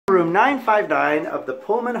Room 959 of the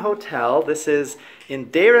Pullman Hotel. This is in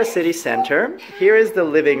Deira City Center. Here is the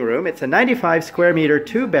living room. It's a 95 square meter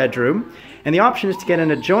 2-bedroom, and the option is to get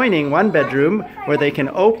an adjoining 1-bedroom where they can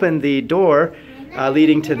open the door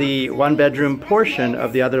leading to the 1-bedroom portion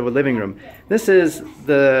of the other living room. This is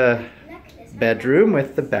the bedroom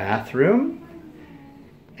with the bathroom,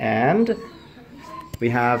 and we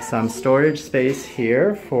have some storage space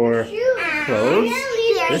here for clothes.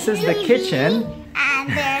 This is the kitchen.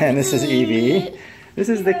 And this is Evie. This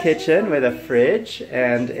is the kitchen with a fridge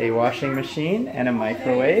and a washing machine and a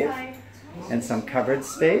microwave and some cupboard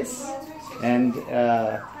space and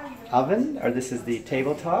oven, or this is the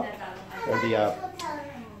tabletop, or the,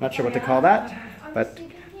 not sure what to call that, but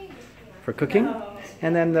for cooking.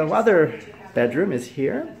 And then the other bedroom is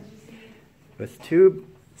here with 2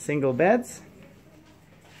 single beds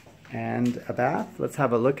and a bath. Let's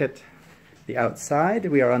have a look at the outside.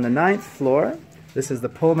 We are on the 9th floor. This is the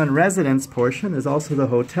Pullman residence portion. There's also the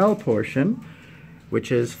hotel portion,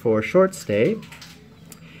 which is for short stay.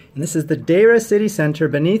 And this is the Deira City Center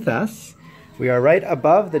beneath us. We are right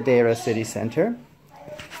above the Deira City Center.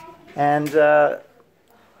 And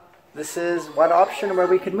this is one option where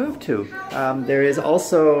we could move to. There is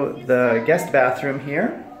also the guest bathroom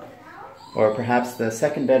here, or perhaps the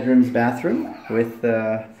 2nd bedroom's bathroom with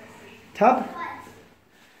the tub.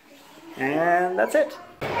 And that's it.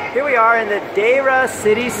 Here we are in the Deira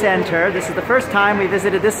City Center. This is the first time we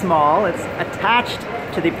visited this mall. It's attached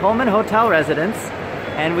to the Pullman Hotel residence,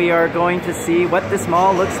 and we are going to see what this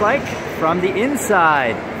mall looks like from the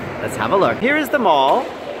inside. Let's have a look. Here is the mall.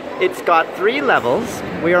 It's got 3 levels.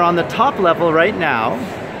 We are on the top level right now,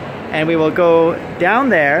 and we will go down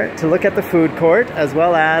there to look at the food court as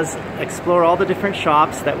well as explore all the different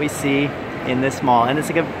shops that we see in this mall. And it's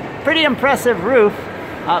like a pretty impressive roof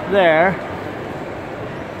up there.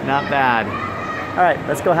 Not bad. All right,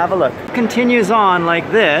 let's go have a look. It continues on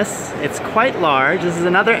like this. It's quite large. This is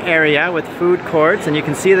another area with food courts, and you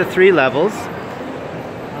can see the 3 levels.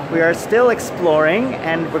 We are still exploring,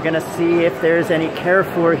 and we're gonna see if there's any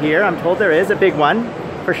Carrefour here. I'm told there is a big one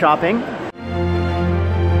for shopping.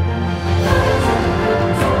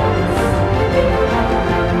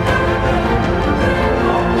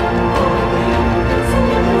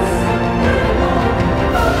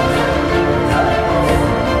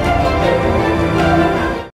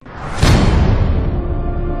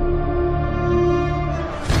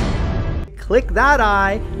 Click that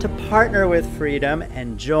I to partner with Freedom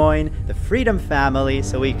and join the Freedom family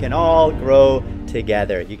so we can all grow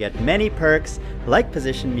together. You get many perks like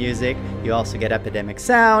position music. You also get Epidemic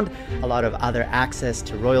Sound, a lot of other access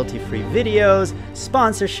to royalty-free videos,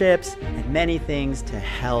 sponsorships, and many things to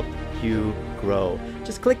help you grow.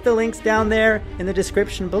 Just click the links down there in the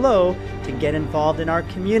description below to get involved in our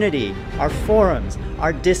community, our forums,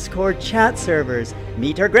 our Discord chat servers,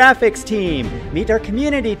 meet our graphics team, meet our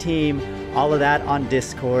community team, all of that on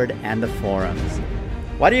Discord and the forums.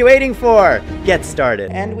 What are you waiting for? Get started.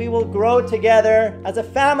 And we will grow together as a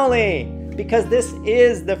family, because this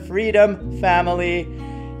is the Freedom family.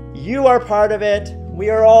 You are part of it, we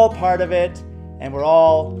are all part of it, and we're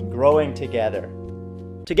all growing together.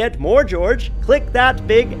 To get more George, click that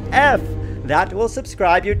big F. That will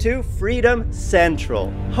subscribe you to Freedom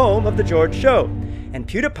Central, home of The George Show. And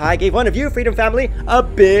PewDiePie gave one of you, Freedom Family, a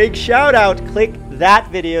big shout out. Click that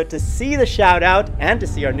video to see the shout out and to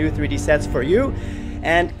see our new 3D sets for you.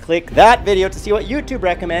 And click that video to see what YouTube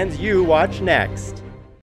recommends you watch next.